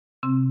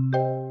A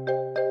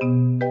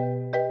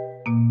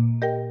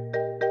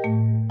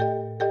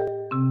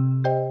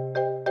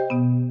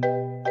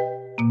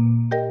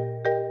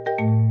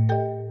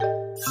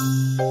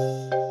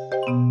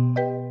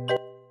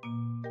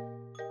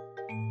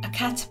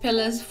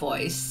Caterpillar's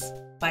Voice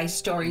by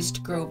Stories to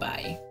Grow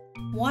By.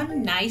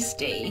 One nice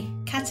day,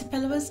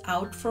 Caterpillar was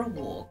out for a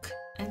walk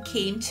and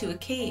came to a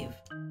cave.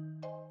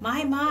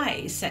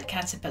 My, said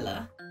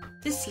Caterpillar,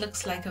 this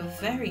looks like a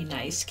very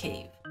nice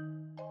cave.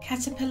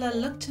 Caterpillar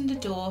looked in the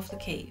door of the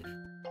cave.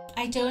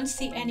 I don't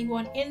see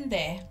anyone in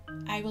there.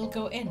 I will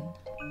go in.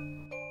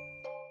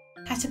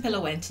 Caterpillar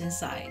went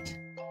inside.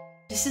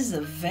 This is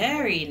a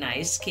very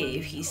nice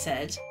cave, he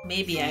said.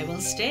 Maybe I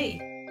will stay.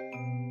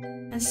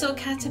 And so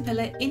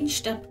Caterpillar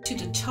inched up to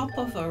the top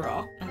of a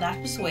rock, and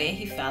that was where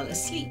he fell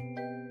asleep.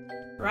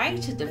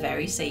 Right at the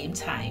very same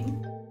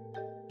time,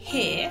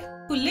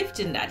 Hare, who lived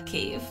in that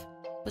cave,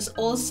 was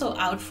also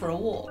out for a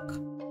walk.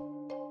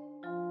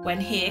 When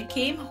Hare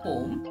came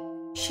home,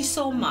 she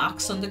saw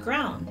marks on the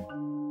ground.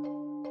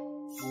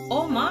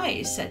 Oh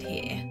my, said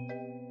Hare.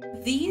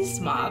 These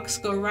marks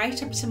go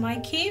right up to my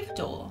cave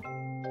door.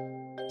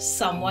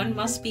 Someone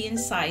must be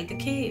inside the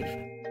cave.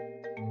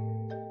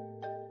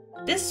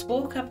 This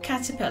woke up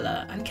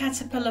Caterpillar, and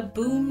Caterpillar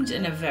boomed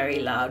in a very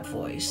loud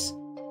voice.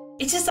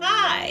 It is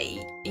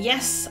I!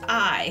 Yes,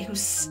 I, who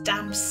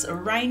stamps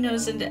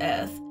rhinos in the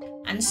earth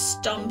and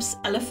stomps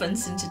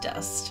elephants into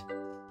dust.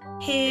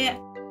 Hare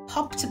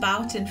hopped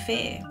about in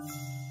fear.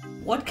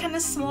 What can a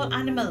small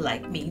animal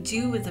like me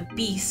do with a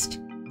beast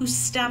who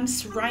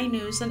stamps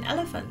rhinos and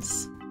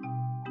elephants?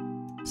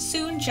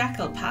 Soon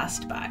Jackal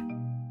passed by.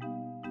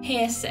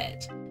 Hare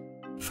said,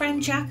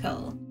 Friend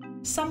Jackal,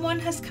 someone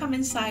has come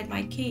inside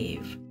my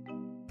cave.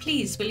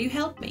 Please, will you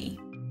help me?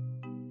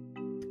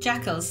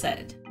 Jackal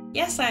said,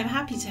 Yes, I am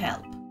happy to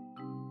help.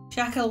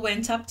 Jackal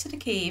went up to the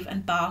cave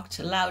and barked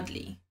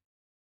loudly.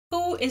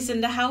 Who is in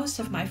the house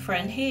of my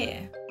friend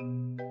Hare?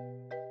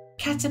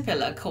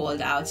 Caterpillar called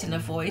out in a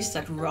voice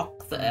that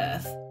rocked the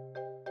earth.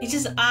 It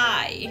is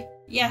I,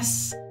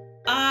 yes,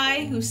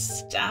 I who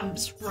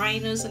stamps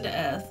rhinos in the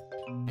earth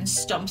and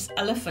stomps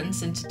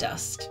elephants into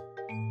dust.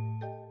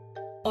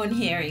 On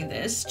hearing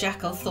this,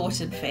 Jackal thought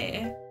in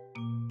fear,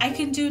 I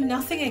can do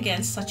nothing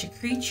against such a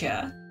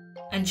creature,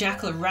 and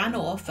Jackal ran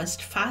off as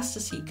fast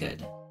as he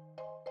could.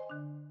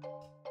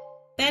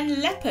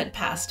 Then Leopard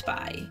passed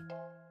by.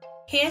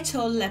 Hare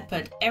told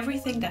Leopard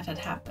everything that had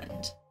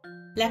happened.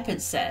 Leopard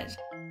said,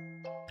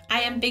 I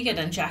am bigger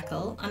than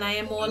Jackal, and I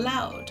am more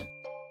loud.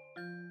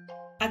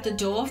 At the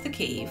door of the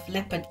cave,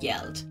 Leopard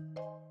yelled,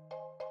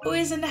 Who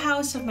is in the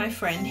house of my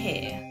friend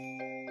Hare?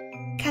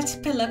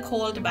 Caterpillar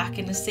called back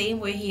in the same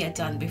way he had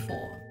done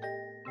before.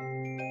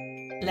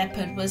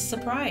 Leopard was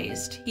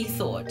surprised. He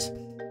thought,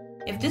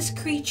 if this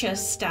creature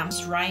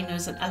stamps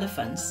rhinos and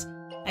elephants,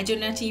 I do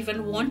not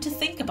even want to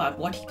think about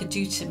what he could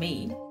do to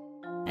me.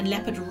 And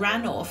Leopard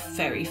ran off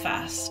very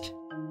fast.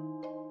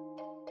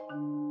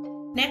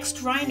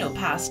 Next, Rhino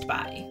passed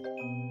by.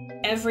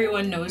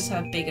 Everyone knows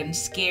how big and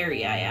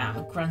scary I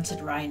am,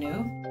 grunted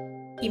Rhino.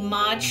 He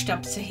marched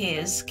up to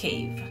Hare's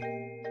cave.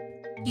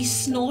 He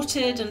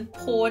snorted and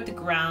pawed the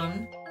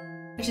ground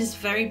with his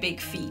very big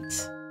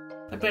feet.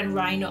 But when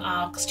Rhino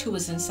asked who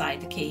was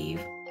inside the cave,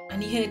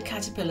 and he heard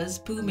Caterpillar's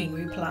booming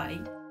reply,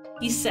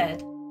 he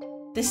said,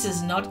 This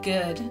is not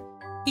good.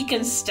 He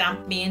can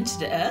stamp me into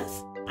the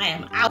earth. I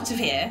am out of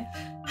here.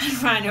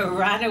 And Rhino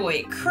ran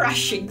away,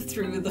 crashing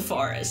through the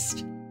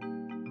forest.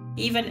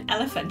 Even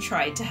Elephant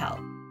tried to help.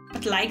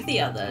 But like the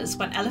others,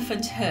 when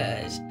Elephant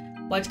heard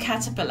what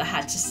Caterpillar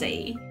had to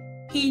say,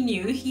 he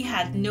knew he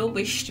had no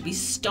wish to be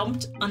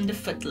stomped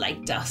underfoot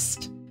like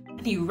dust,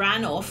 and he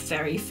ran off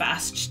very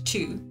fast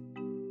too.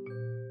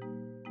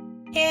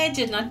 Hare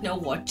did not know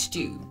what to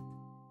do.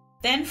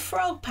 Then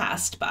Frog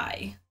passed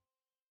by.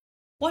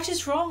 What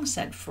is wrong?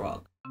 Said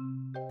Frog.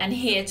 And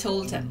Hare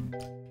told him.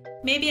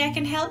 Maybe I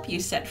can help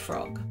you, said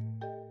Frog.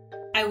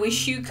 I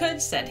wish you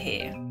could, said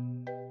Hare.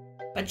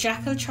 But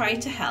Jackal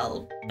tried to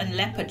help, and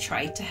Leopard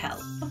tried to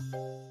help.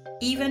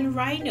 Even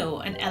Rhino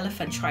and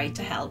Elephant tried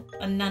to help,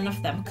 and none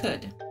of them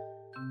could.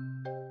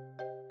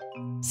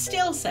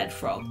 Still, said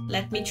Frog,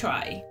 let me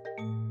try.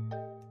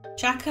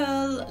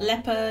 Jackal,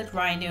 Leopard,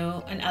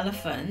 Rhino, and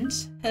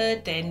Elephant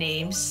heard their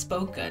names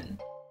spoken,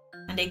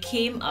 and they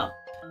came up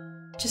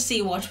to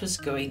see what was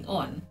going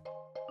on.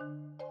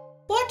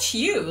 What,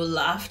 you?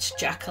 Laughed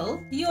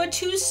Jackal. You are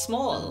too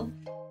small.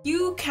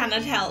 You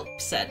cannot help,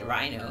 said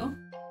Rhino.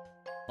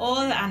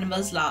 All the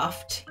animals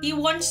laughed. He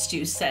wants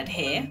to, said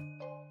Hare.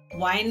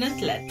 Why not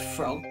let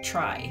Frog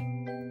try?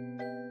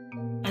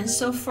 And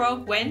so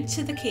Frog went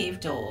to the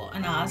cave door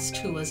and asked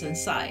who was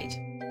inside.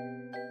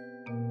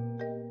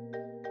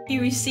 He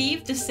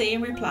received the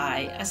same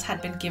reply as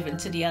had been given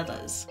to the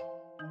others.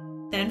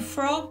 Then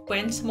Frog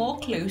went more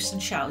close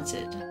and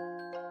shouted,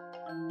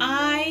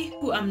 I,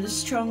 who am the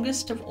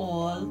strongest of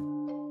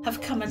all, have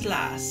come at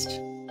last.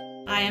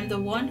 I am the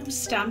one who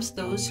stamps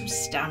those who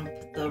stamp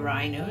the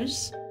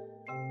rhinos.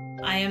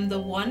 I am the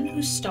one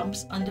who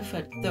stomps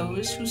underfoot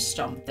those who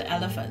stomp the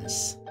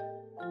elephants.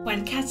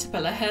 When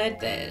Caterpillar heard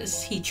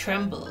this, he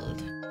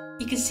trembled.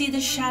 He could see the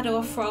shadow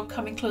of Frog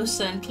coming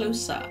closer and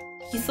closer.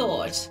 He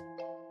thought,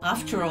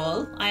 after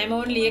all, I am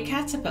only a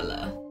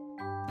caterpillar.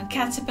 And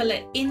Caterpillar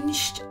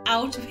inched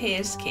out of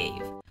Hare's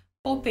cave,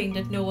 hoping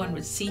that no one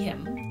would see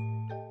him.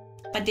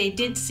 But they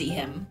did see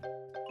him.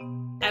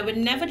 I would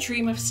never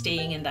dream of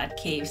staying in that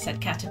cave,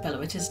 said Caterpillar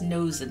with his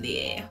nose in the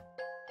air.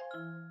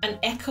 An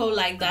echo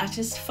like that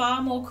is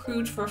far more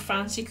crude for a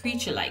fancy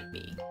creature like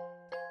me.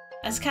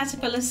 As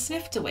Caterpillar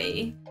sniffed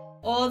away,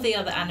 all the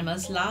other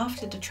animals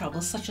laughed at the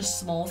trouble such a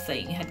small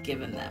thing had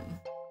given them.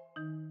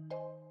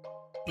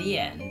 The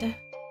end.